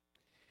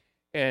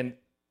 And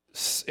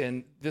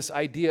this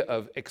idea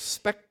of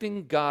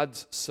expecting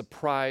God's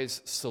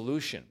surprise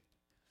solution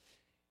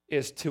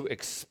is to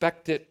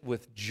expect it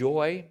with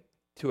joy,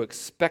 to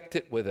expect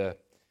it with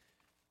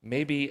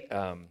maybe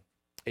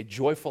a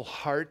joyful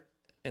heart,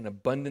 an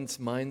abundance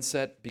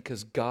mindset,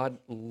 because God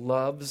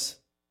loves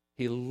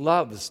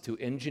to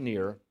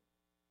engineer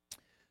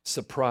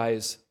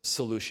surprise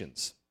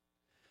solutions.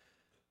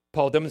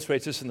 Paul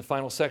demonstrates this in the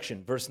final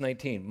section, verse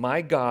 19.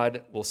 My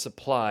God will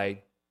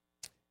supply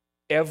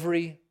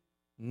every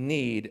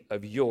need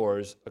of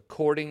yours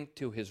according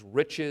to his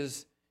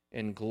riches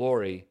and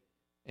glory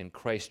in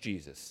Christ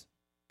Jesus.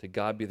 To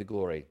God be the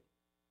glory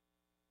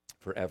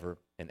forever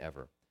and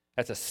ever.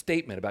 That's a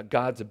statement about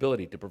God's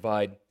ability to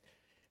provide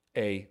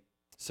a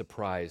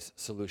surprise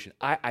solution.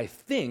 I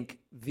think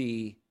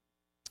the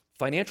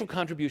financial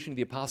contribution of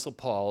the Apostle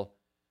Paul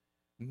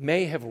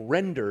may have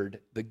rendered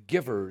the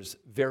givers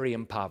very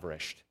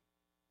impoverished.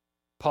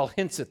 Paul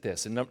hints at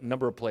this in a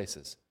number of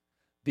places.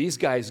 These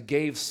guys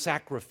gave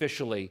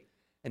sacrificially,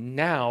 and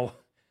now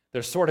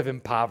they're sort of in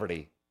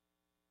poverty.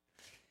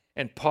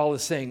 And Paul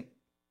is saying,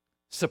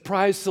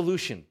 surprise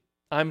solution.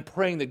 I'm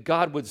praying that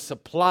God would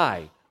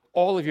supply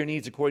all of your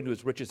needs according to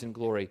his riches and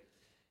glory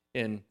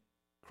in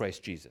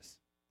Christ Jesus.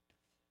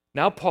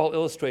 Now Paul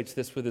illustrates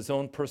this with his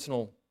own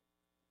personal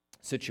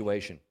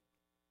situation.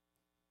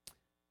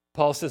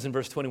 Paul says in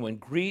verse 21,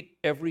 greet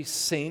every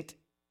saint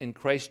in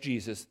Christ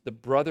Jesus. The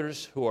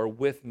brothers who are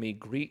with me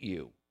greet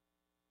you,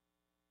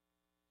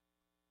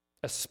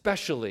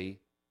 especially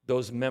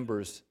those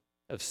members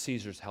of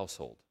Caesar's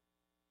household.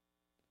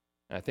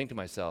 And I think to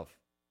myself,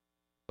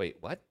 wait,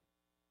 what?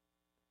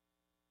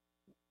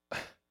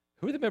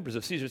 Who are the members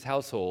of Caesar's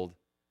household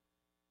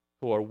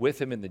who are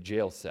with him in the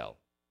jail cell?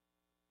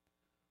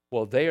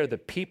 Well, they are the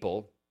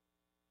people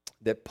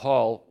that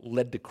Paul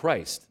led to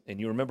Christ. And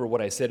you remember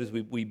what I said as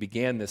we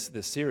began this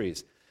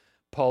series.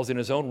 Paul's in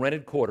his own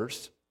rented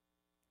quarters.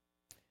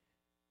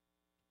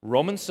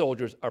 Roman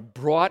soldiers are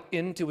brought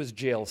into his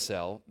jail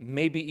cell,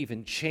 maybe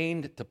even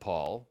chained to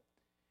Paul.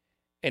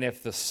 And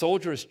if the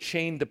soldier is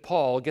chained to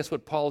Paul, guess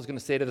what Paul is going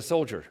to say to the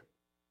soldier?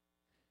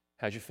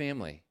 How's your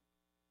family?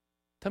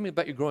 Tell me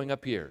about your growing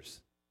up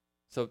years.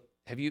 So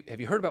have you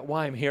heard about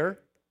why I'm here?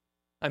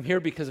 I'm here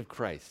because of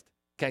Christ.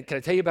 Can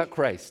I tell you about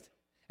Christ?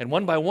 And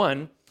one by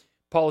one,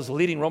 Paul is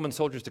leading Roman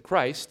soldiers to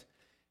Christ,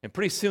 and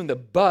pretty soon the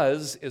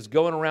buzz is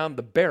going around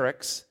the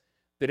barracks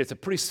that it's a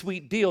pretty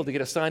sweet deal to get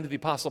assigned to the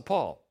Apostle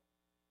Paul.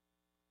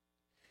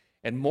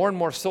 And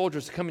more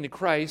soldiers are coming to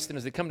Christ, and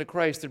as they come to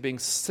Christ, they're being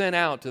sent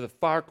out to the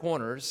far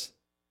corners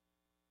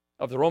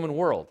of the Roman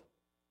world.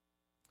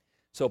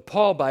 So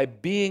Paul, by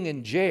being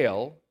in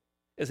jail,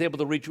 is able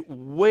to reach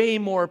way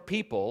more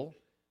people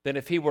than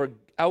if he were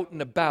out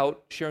and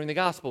about sharing the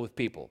gospel with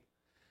people.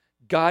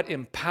 God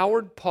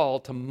empowered Paul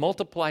to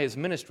multiply his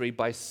ministry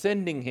by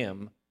sending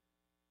him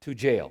to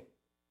jail.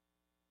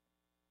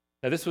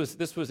 Now, this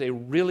was a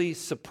really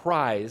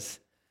surprise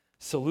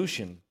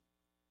solution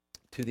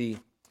to the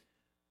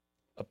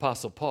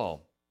Apostle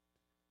Paul.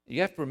 You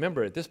have to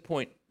remember, at this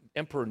point,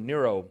 Emperor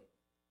Nero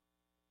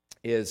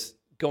is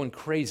going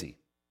crazy.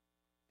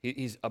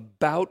 He's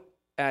about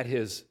at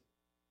his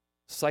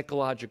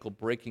psychological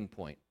breaking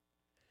point.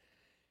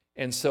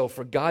 And so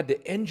for God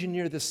to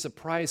engineer this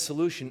surprise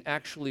solution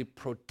actually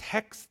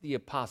protects the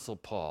Apostle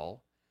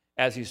Paul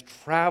as he's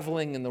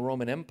traveling in the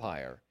Roman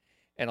Empire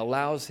and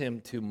allows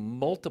him to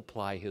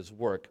multiply his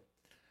work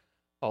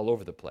all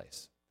over the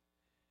place.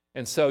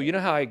 And so you know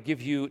how I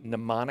give you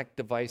mnemonic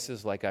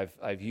devices, like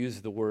I've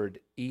used the word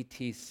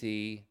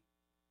ETC.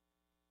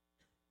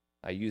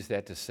 I use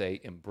that to say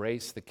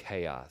embrace the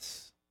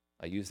chaos.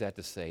 I use that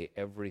to say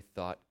every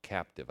thought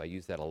captive. I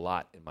use that a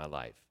lot in my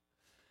life.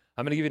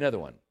 I'm going to give you another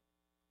one.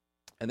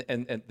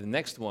 And the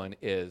next one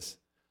is,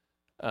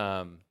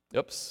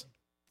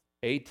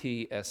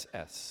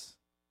 ATSS.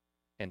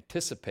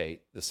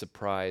 Anticipate the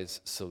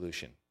surprise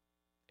solution.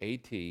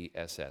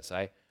 ATSS.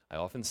 I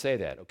often say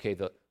that. Okay,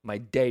 my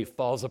day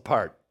falls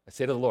apart. I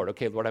say to the Lord,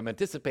 okay, Lord, I'm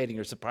anticipating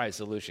your surprise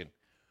solution.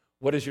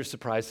 What is your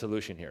surprise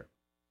solution here?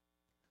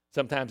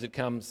 Sometimes it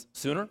comes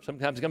sooner,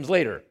 sometimes it comes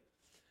later.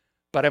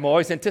 But I'm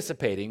always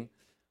anticipating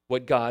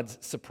what God's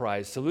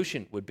surprise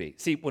solution would be.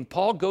 See, when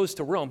Paul goes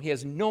to Rome, he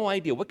has no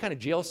idea what kind of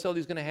jail cell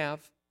he's going to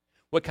have,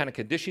 what kind of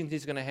conditions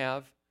he's going to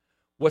have,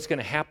 what's going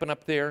to happen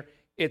up there.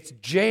 It's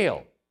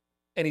jail.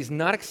 And he's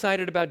not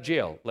excited about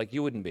jail like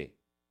you wouldn't be.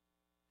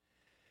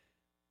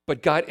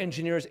 But God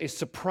engineers a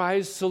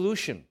surprise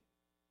solution.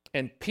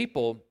 And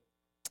people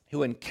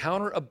who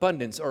encounter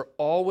abundance are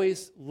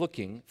always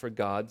looking for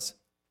God's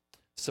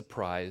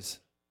surprise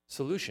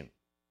solution.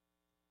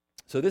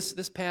 So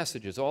this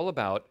passage is all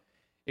about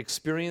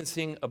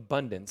experiencing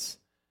abundance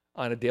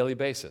on a daily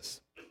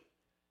basis.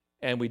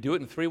 And we do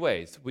it in three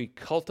ways. We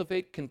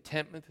cultivate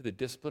contentment through the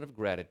discipline of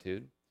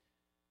gratitude.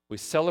 We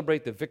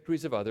celebrate the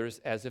victories of others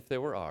as if they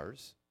were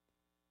ours.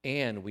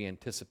 And we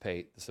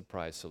anticipate the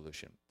surprise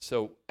solution.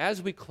 So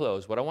as we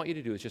close, what I want you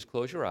to do is just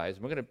close your eyes.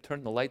 We're going to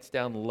turn the lights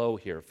down low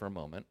here for a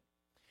moment.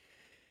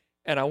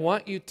 And I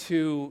want you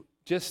to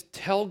just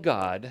tell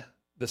God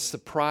the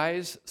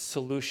surprise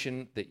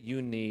solution that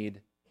you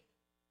need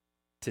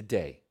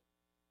today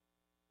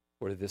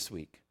or this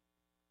week.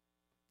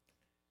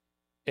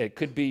 It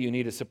could be you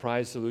need a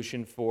surprise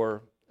solution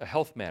for a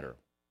health matter.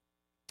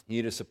 You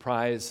need a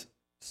surprise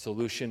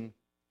solution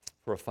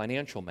for a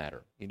financial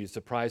matter. You need a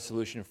surprise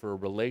solution for a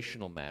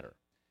relational matter.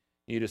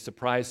 You need a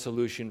surprise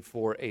solution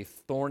for a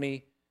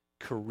thorny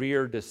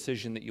career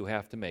decision that you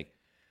have to make.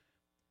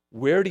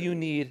 Where do you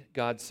need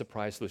God's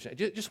surprise solution? I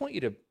just want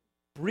you to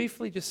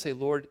briefly just say,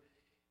 Lord,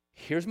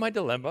 here's my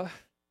dilemma,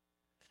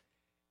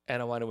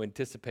 and I want to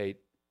anticipate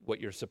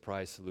what your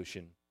surprise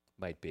solution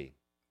might be.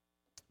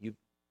 You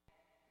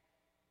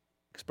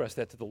express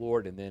that to the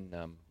Lord, and then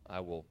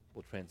we'll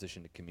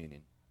transition to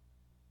communion.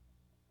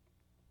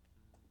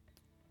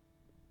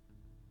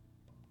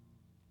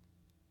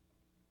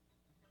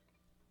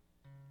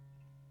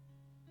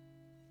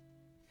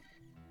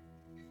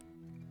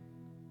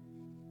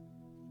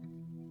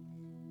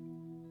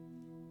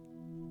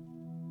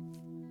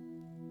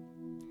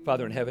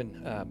 Father in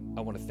heaven,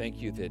 I want to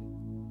thank you that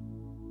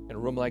in a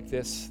room like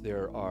this,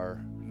 there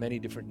are many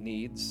different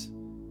needs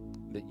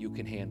that you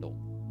can handle,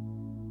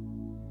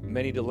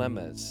 many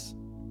dilemmas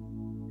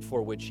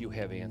for which you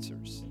have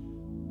answers.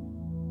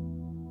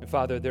 And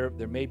Father,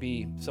 there may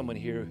be someone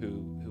here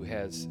who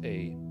has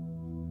a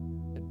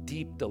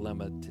deep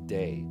dilemma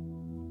today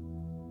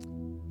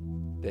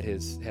that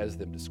has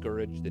them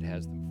discouraged, that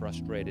has them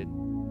frustrated,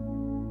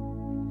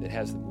 that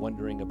has them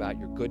wondering about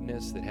your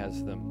goodness, that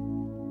has them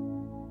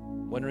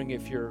wondering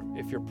if you're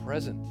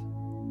present.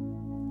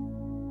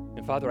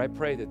 And Father, I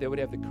pray that they would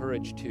have the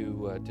courage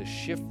to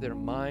shift their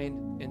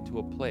mind into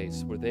a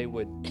place where they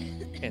would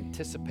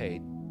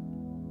anticipate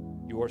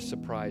your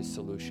surprise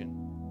solution.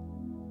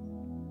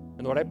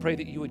 And Lord, I pray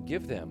that you would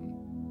give them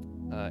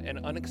an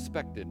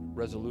unexpected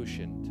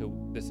resolution to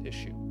this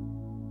issue,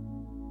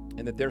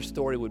 and that their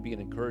story would be an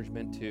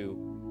encouragement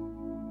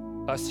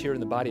to us here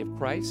in the body of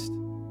Christ,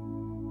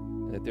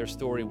 and that their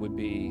story would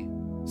be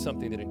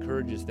something that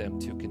encourages them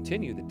to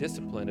continue the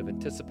discipline of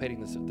anticipating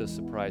the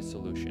surprise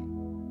solution.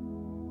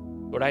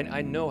 Lord,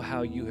 I know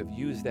how you have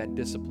used that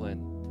discipline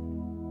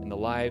in the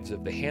lives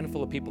of the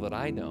handful of people that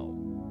I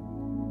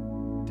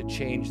know to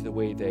change the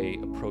way they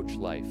approach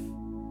life.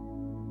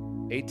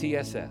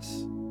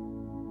 ATSS,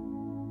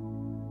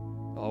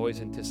 always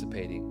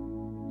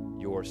anticipating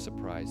your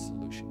surprise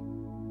solution.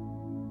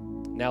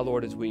 Now,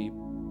 Lord, as we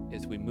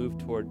move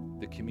toward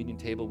the communion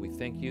table, we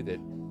thank you that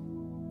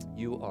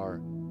you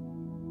are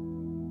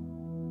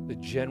the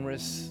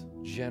generous,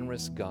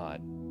 generous God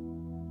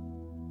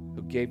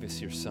who gave us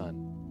your Son.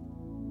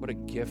 What a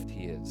gift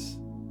he is.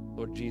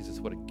 Lord Jesus,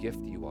 what a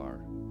gift you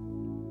are.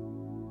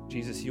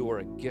 Jesus, you are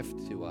a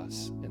gift to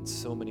us in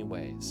so many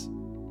ways.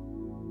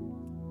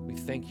 We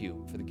thank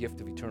you for the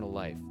gift of eternal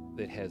life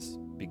that has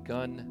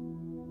begun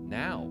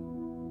now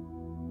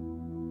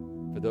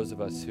for those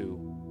of us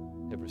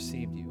who have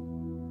received you.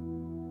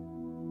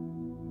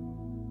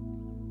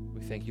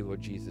 We thank you,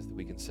 Lord Jesus, that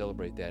we can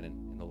celebrate that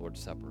in the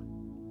Lord's Supper.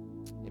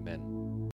 Amen.